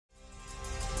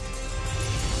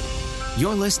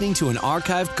You're listening to an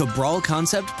archived Cabral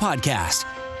Concept podcast.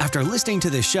 After listening to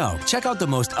this show, check out the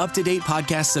most up-to-date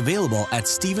podcasts available at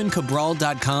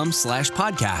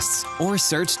stephencabral.com/podcasts or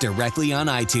search directly on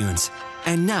iTunes.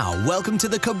 And now, welcome to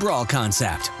the Cabral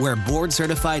Concept, where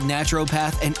board-certified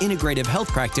naturopath and integrative health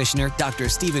practitioner Dr.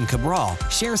 Stephen Cabral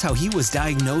shares how he was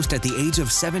diagnosed at the age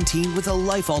of 17 with a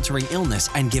life-altering illness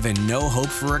and given no hope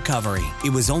for recovery.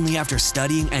 It was only after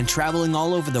studying and traveling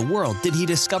all over the world did he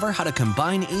discover how to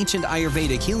combine ancient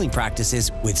Ayurvedic healing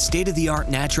practices with state-of-the-art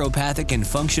naturopathic and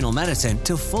functional medicine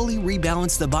to fully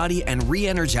rebalance the body and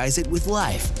re-energize it with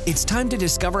life. It's time to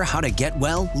discover how to get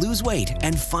well, lose weight,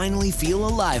 and finally feel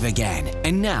alive again.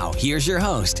 And now, here's your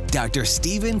host, Dr.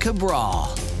 Stephen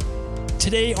Cabral.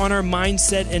 Today on our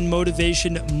Mindset and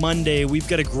Motivation Monday, we've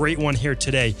got a great one here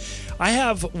today. I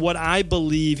have what I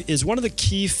believe is one of the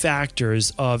key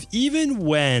factors of even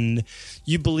when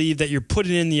you believe that you're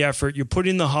putting in the effort, you're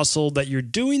putting in the hustle, that you're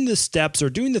doing the steps or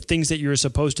doing the things that you're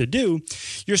supposed to do,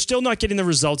 you're still not getting the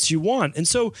results you want. And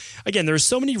so, again, there are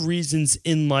so many reasons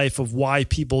in life of why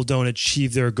people don't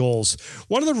achieve their goals.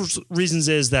 One of the reasons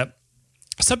is that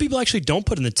some people actually don't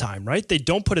put in the time, right? They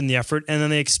don't put in the effort and then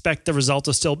they expect the result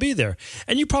to still be there.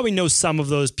 And you probably know some of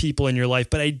those people in your life,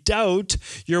 but I doubt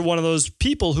you're one of those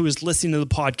people who is listening to the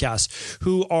podcast,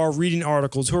 who are reading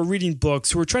articles, who are reading books,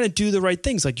 who are trying to do the right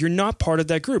things. Like, you're not part of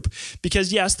that group.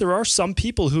 Because yes, there are some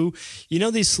people who,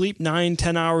 they sleep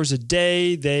 9-10 hours a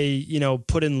day. They,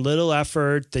 put in little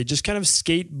effort. They just kind of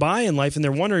skate by in life and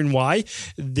they're wondering why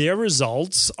their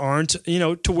results aren't,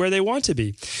 to where they want to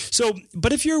be. So,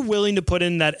 but if you're willing to put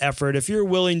in that effort, if you're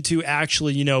willing to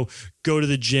actually, go to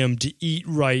the gym, to eat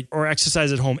right, or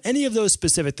exercise at home, any of those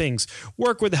specific things,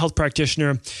 work with a health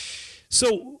practitioner.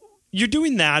 So you're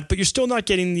doing that, but you're still not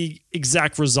getting the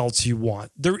exact results you want.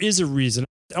 There is a reason.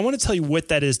 I want to tell you what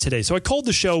that is today. So I called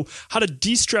the show How to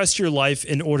De-Stress Your Life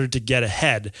in Order to Get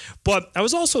Ahead. But I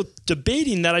was also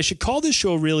debating that I should call this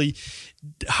show really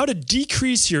How to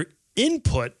Decrease Your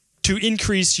Input to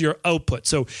increase your output.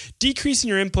 So decreasing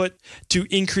your input to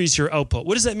increase your output.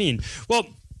 What does that mean? Well,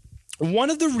 one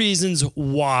of the reasons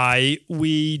why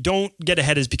we don't get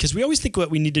ahead is because we always think that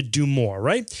we need to do more,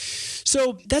 right?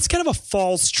 So that's kind of a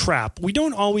false trap. We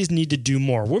don't always need to do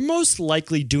more. We're most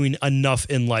likely doing enough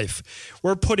in life.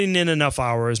 We're putting in enough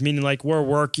hours, meaning like we're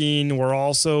working, we're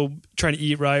also trying to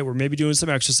eat right, we're maybe doing some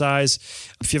exercise.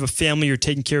 If you have a family, you're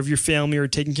taking care of your family or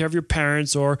taking care of your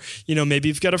parents, or, maybe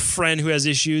you've got a friend who has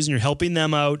issues and you're helping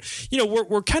them out.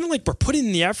 We're kind of like, we're putting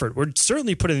in the effort. We're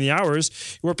certainly putting in the hours.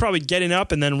 We're probably getting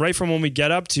up, and then right from when we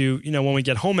get up to, when we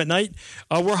get home at night,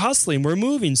 we're hustling, we're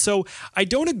moving. So I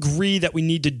don't agree that we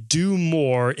need to do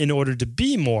more in order to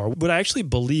be more. What I actually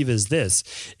believe is this,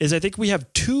 is I think we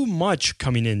have too much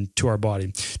coming into our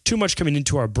body, too much coming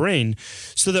into our brain,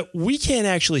 so that we can't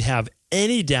actually have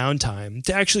any downtime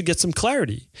to actually get some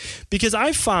clarity. Because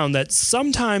I found that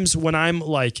sometimes when I'm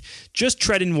like just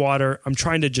treading water, I'm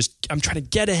trying to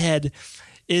get ahead,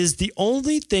 is the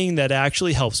only thing that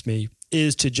actually helps me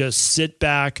is to just sit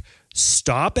back,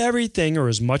 stop everything, or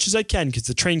as much as I can, because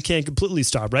the train can't completely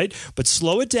stop, right? But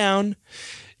slow it down,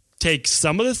 take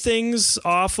some of the things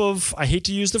off of, I hate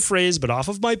to use the phrase, but off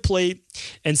of my plate,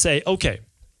 and say, okay,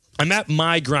 I'm at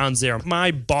my ground zero,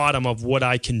 my bottom of what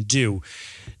I can do.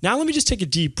 Now let me just take a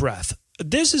deep breath.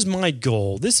 This is my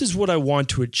goal. This is what I want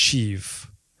to achieve.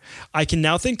 I can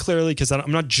now think clearly because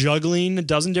I'm not juggling a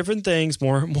dozen different things,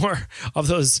 more of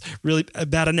those really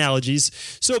bad analogies.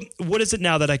 So what is it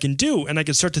now that I can do? And I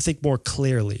can start to think more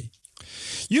clearly.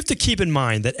 You have to keep in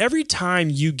mind that every time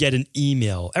you get an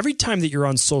email, every time that you're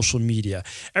on social media,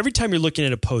 every time you're looking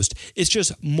at a post, it's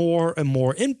just more and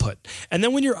more input. And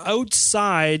then when you're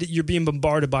outside, you're being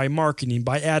bombarded by marketing,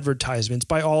 by advertisements,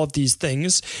 by all of these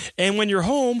things. And when you're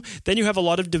home, then you have a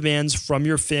lot of demands from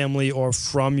your family or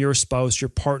from your spouse, your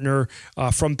partner,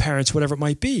 from parents, whatever it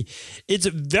might be. It's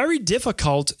very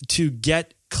difficult to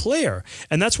get clear.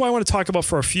 And that's why I want to talk about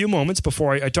for a few moments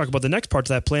before I talk about the next part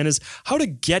of that plan is how to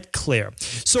get clear.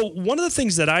 So one of the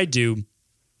things that I do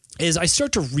is I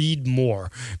start to read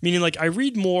more, meaning like I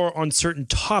read more on certain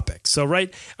topics. So,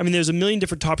 right, I mean, there's a million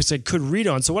different topics I could read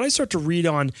on. So what I start to read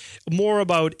on more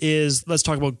about is, let's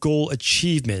talk about goal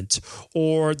achievement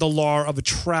or the law of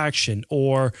attraction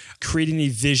or creating a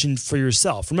vision for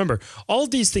yourself. Remember, all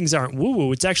of these things aren't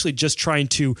woo-woo. It's actually just trying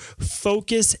to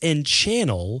focus and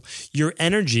channel your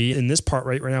energy. In this part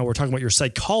right now, we're talking about your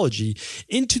psychology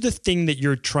into the thing that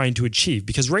you're trying to achieve.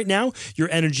 Because right now, your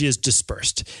energy is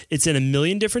dispersed. It's in a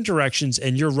million different different directions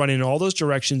and you're running in all those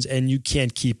directions and you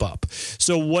can't keep up.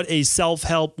 So what a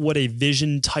self-help, what a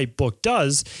vision type book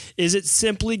does is it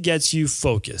simply gets you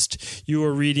focused. You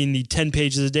are reading the 10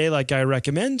 pages a day like I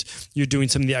recommend. You're doing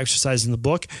some of the exercises in the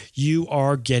book. You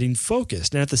are getting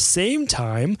focused. And at the same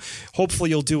time, hopefully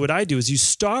you'll do what I do, is you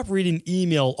stop reading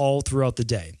email all throughout the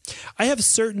day. I have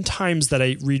certain times that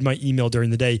I read my email during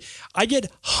the day. I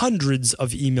get hundreds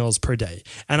of emails per day.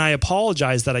 And I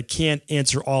apologize that I can't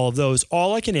answer all of those.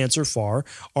 All I can answer for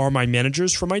are my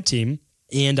managers for my team,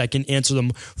 and I can answer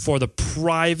them for the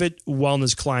private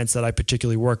wellness clients that I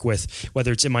particularly work with,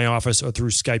 whether it's in my office or through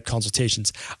Skype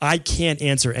consultations. I can't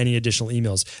answer any additional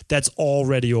emails. That's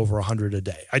already over 100 a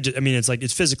day.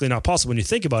 It's physically not possible when you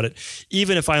think about it.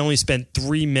 Even if I only spent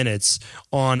 3 minutes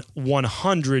on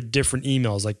 100 different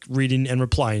emails, like reading and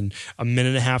replying, a minute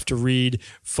and a half to read,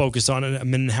 focus on it, a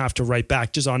minute and a half to write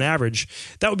back, just on average,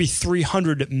 that would be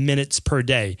 300 minutes per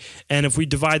day. And if we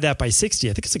divide that by 60,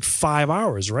 I think it's like 5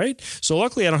 hours, right? So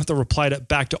luckily, I don't have to reply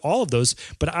back to all of those,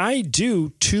 but I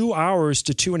do 2 hours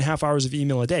to 2.5 hours of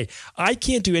email a day. I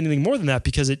can't do anything more than that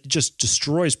because it just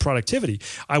destroys productivity.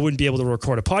 I wouldn't be able to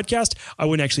record a podcast. I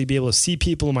wouldn't actually be able to see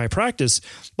people in my practice.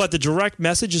 But the direct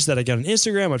messages that I get on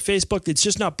Instagram, on Facebook, it's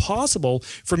just not possible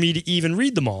for me to even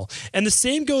read them all. And the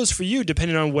same goes for you,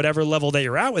 depending on whatever level that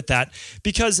you're at with that,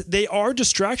 because they are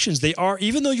distractions. They are,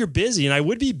 even though you're busy, and I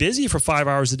would be busy for 5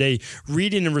 hours a day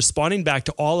reading and responding back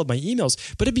to all of my emails,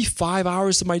 but it'd be 5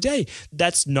 hours of my day.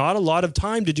 That's not a lot of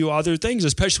time to do other things,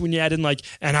 especially when you add in like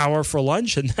an hour for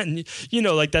lunch. And then,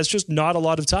 that's just not a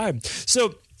lot of time.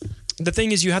 So the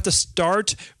thing is, you have to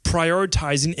start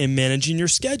prioritizing and managing your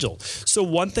schedule. So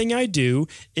one thing I do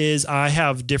is I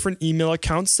have different email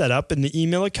accounts set up, and the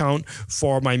email account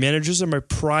for my managers and my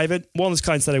private wellness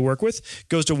clients that I work with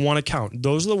goes to one account.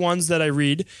 Those are the ones that I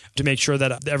read to make sure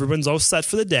that everyone's all set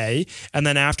for the day. And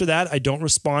then after that, I don't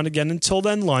respond again until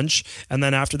then lunch. And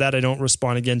then after that, I don't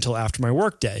respond again until after my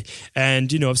work day.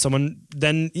 And, if someone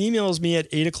then emails me at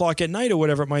 8 o'clock at night or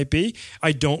whatever it might be,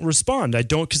 I don't respond. I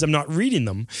don't, because I'm not reading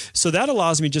them. So that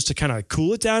allows me just to kind of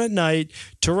cool it down at night,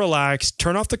 to relax,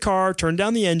 turn off the car, turn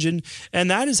down the engine. And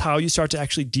that is how you start to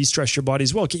actually de-stress your body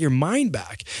as well. Get your mind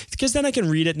back. Because then I can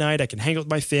read at night. I can hang out with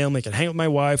my family. I can hang out with my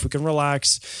wife. We can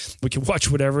relax. We can watch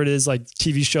whatever it is, like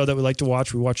TV show that we like to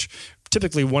watch. We watch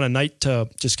typically one a night to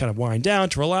just kind of wind down,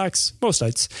 to relax, most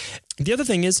nights. The other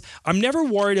thing is, I'm never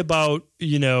worried about,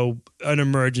 an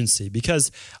emergency,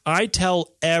 because I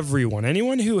tell everyone,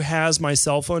 anyone who has my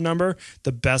cell phone number,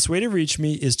 the best way to reach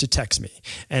me is to text me.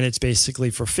 And it's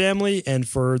basically for family and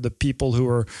for the people who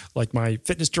are like my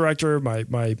fitness director,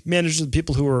 my managers, the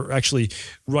people who are actually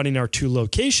running our 2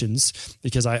 locations,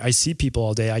 because I see people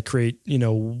all day. I create,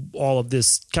 all of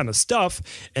this kind of stuff,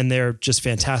 and they're just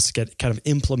fantastic at kind of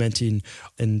implementing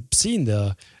and seeing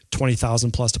the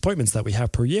 20,000 plus appointments that we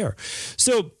have per year.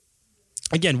 So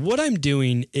again, what I'm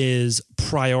doing is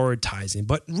prioritizing,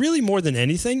 but really more than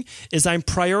anything is I'm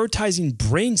prioritizing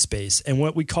brain space and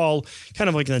what we call, kind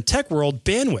of like in the tech world,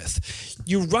 bandwidth.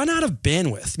 You run out of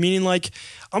bandwidth, meaning like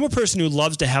I'm a person who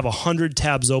loves to have 100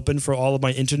 tabs open for all of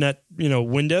my internet,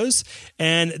 windows.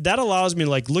 And that allows me to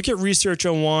like look at research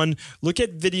on one, look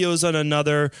at videos on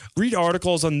another, read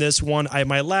articles on this one. I have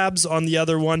my labs on the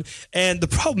other one. And the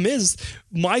problem is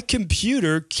my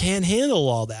computer can't handle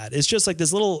all that. It's just like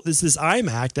this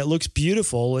iMac that looks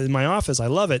beautiful in my office. I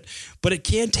love it, but it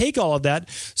can't take all of that.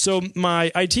 So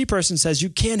my IT person says, you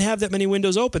can't have that many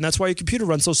windows open. That's why your computer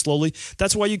runs so slowly.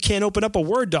 That's why you can't open up a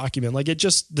Word document. Like it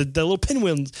just, the little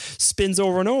pinwheel spins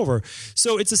over and over.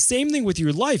 So it's the same thing with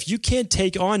your life. You can't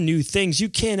take on new things. You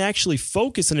can't actually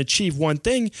focus and achieve one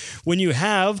thing when you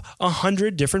have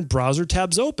 100 different browser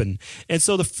tabs open. And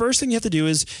so the first thing you have to do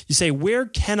is you say, where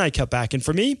can I cut back? And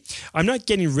for me, I'm not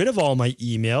getting rid of all my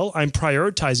email. I'm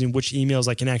prioritizing which emails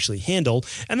I can actually handle.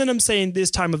 And then I'm saying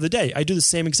this time of the day, I do the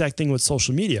same exact thing with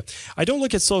social media. I don't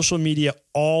look at social media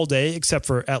all day except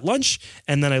for at lunch.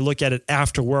 And then I look at it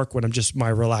after work when I'm just my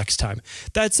relaxed time.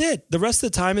 That's it. The rest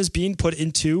of the time is being put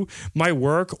into my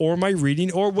work or my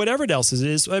reading or whatever else it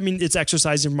is. I mean, it's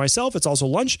exercising for myself. It's also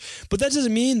lunch, but that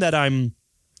doesn't mean that I'm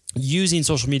using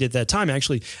social media at that time.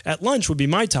 Actually, at lunch would be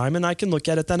my time, and I can look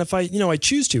at it then if I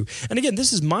choose to. And again,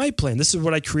 this is my plan. This is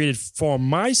what I created for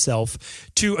myself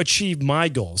to achieve my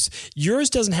goals. Yours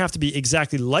doesn't have to be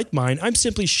exactly like mine. I'm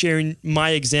simply sharing my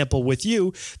example with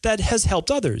you that has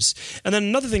helped others. And then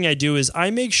another thing I do is I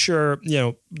make sure,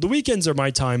 the weekends are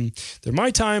my time. They're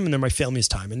my time and they're my family's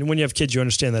time. And when you have kids, you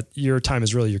understand that your time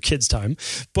is really your kids' time.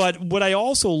 But what I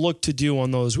also look to do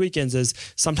on those weekends is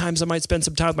sometimes I might spend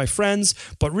some time with my friends,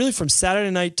 but really from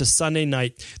Saturday night to Sunday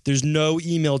night, there's no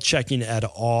email checking at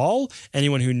all.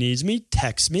 Anyone who needs me,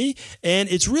 text me. And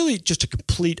it's really just a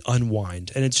complete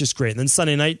unwind. And it's just great. And then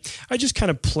Sunday night, I just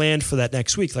kind of planned for that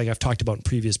next week, like I've talked about in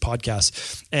previous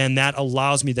podcasts. And that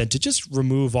allows me then to just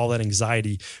remove all that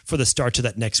anxiety for the start to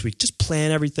that next week. Just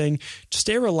plan everything, just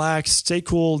stay relaxed, stay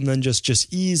cool, and then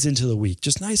just ease into the week,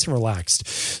 just nice and relaxed.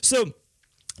 So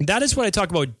that is what I talk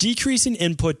about, decreasing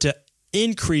input to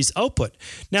increase output.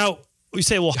 Now, you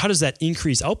say, well, how does that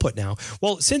increase output now?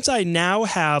 Well, since I now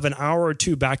have an hour or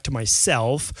two back to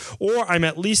myself, or I'm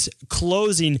at least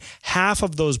closing half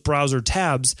of those browser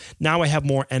tabs, now I have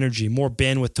more energy, more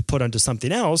bandwidth to put onto something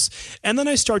else. And then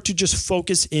I start to just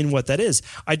focus in what that is.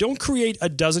 I don't create a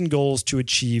dozen goals to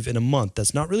achieve in a month.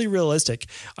 That's not really realistic.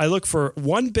 I look for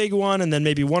one big one and then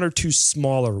maybe one or two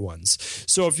smaller ones.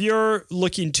 So if you're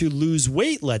looking to lose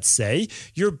weight, let's say,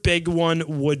 your big one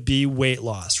would be weight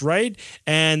loss, right?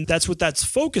 And that's what that's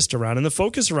focused around. And the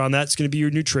focus around that's going to be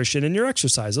your nutrition and your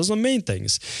exercise. Those are the main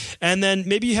things. And then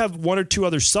maybe you have one or two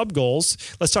other sub goals.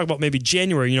 Let's talk about maybe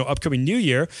January, upcoming new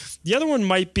year. The other one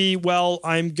might be, well,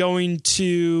 I'm going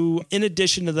to, in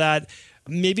addition to that,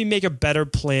 maybe make a better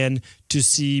plan to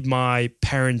see my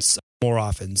parents more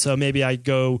often. So maybe I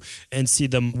go and see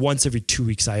them once every 2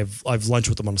 weeks. I have lunch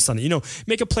with them on a Sunday.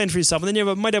 Make a plan for yourself. And then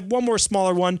you might have one more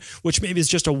smaller one, which maybe is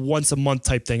just a once a month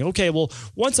type thing. Okay, well,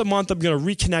 once a month, I'm going to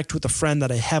reconnect with a friend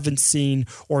that I haven't seen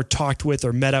or talked with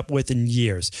or met up with in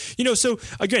years. So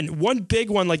again, one big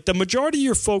one, like the majority of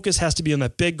your focus has to be on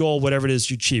that big goal, whatever it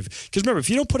is you achieve. Because remember, if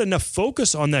you don't put enough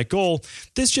focus on that goal,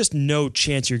 there's just no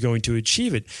chance you're going to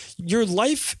achieve it. Your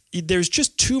life, there's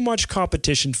just too much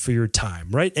competition for your time,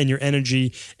 right? And your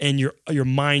energy and your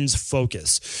mind's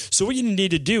focus. So what you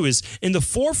need to do is, in the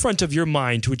forefront of your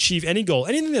mind, to achieve any goal,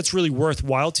 anything that's really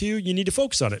worthwhile to you, you need to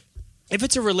focus on it. If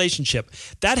it's a relationship,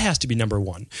 that has to be number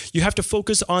one. You have to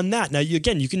focus on that. Now, you're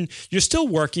still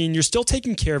working, you're still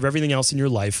taking care of everything else in your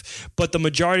life, but the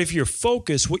majority of your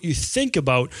focus, what you think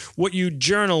about, what you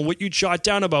journal, what you jot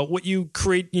down about, what you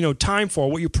create, time for,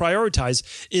 what you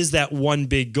prioritize is that one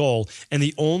big goal. And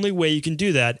the only way you can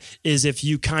do that is if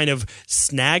you kind of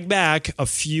snag back a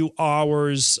few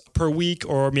hours per week,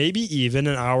 or maybe even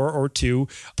an hour or two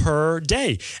per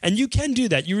day. And you can do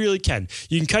that. You really can.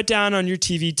 You can cut down on your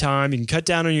TV time. You can cut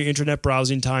down on your internet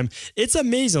browsing time. It's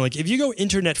amazing. Like if you go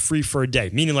internet free for a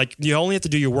day, meaning like you only have to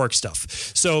do your work stuff.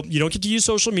 So you don't get to use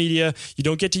social media. You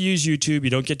don't get to use YouTube. You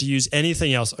don't get to use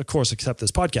anything else, of course, except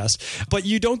this podcast, but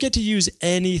you don't get to use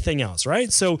anything else,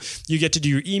 right? So you get to do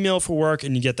your email for work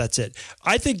and that's it.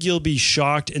 I think you'll be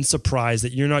shocked and surprised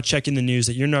that you're not checking the news,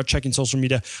 that you're not checking social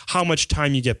media, how much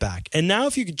time you get back. And now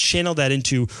if you could channel that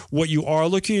into what you are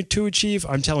looking to achieve,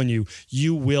 I'm telling you,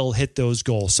 you will hit those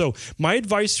goals. So my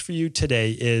advice for you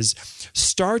today is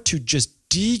start to just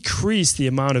decrease the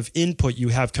amount of input you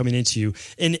have coming into you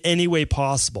in any way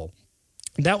possible.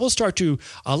 That will start to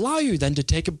allow you then to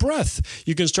take a breath.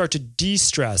 You can start to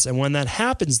de-stress. And when that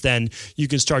happens, then you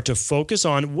can start to focus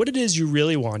on what it is you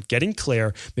really want, getting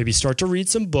clear, maybe start to read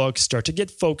some books, start to get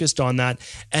focused on that,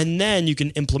 and then you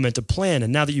can implement a plan.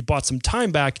 And now that you bought some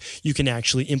time back, you can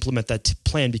actually implement that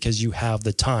plan because you have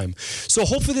the time. So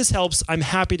hopefully this helps. I'm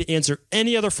happy to answer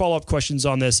any other follow-up questions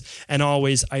on this. And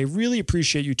always, I really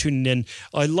appreciate you tuning in.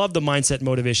 I love the Mindset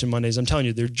Motivation Mondays. I'm telling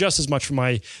you, they're just as much for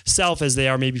myself as they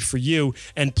are maybe for you.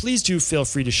 And please do feel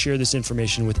free to share this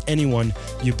information with anyone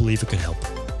you believe it could help.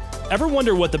 Ever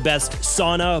wonder what the best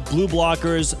sauna, blue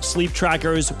blockers, sleep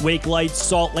trackers, wake lights,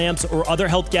 salt lamps, or other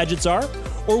health gadgets are?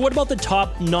 Or what about the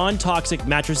top non-toxic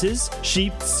mattresses,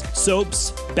 sheets,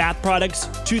 soaps, bath products,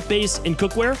 toothpaste, and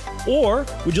cookware? Or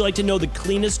would you like to know the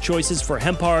cleanest choices for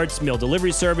hemp parts, meal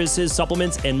delivery services,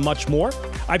 supplements, and much more?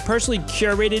 I personally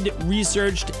curated,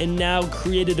 researched, and now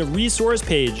created a resource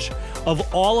page of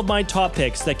all of my top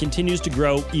picks that continues to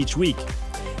grow each week.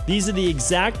 These are the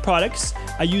exact products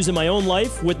I use in my own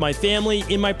life, with my family,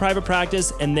 in my private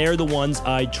practice, and they're the ones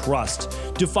I trust.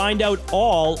 To find out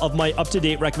all of my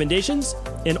up-to-date recommendations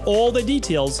and all the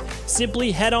details,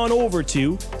 simply head on over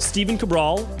to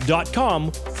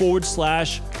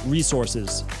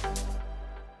stephencabral.com/resources.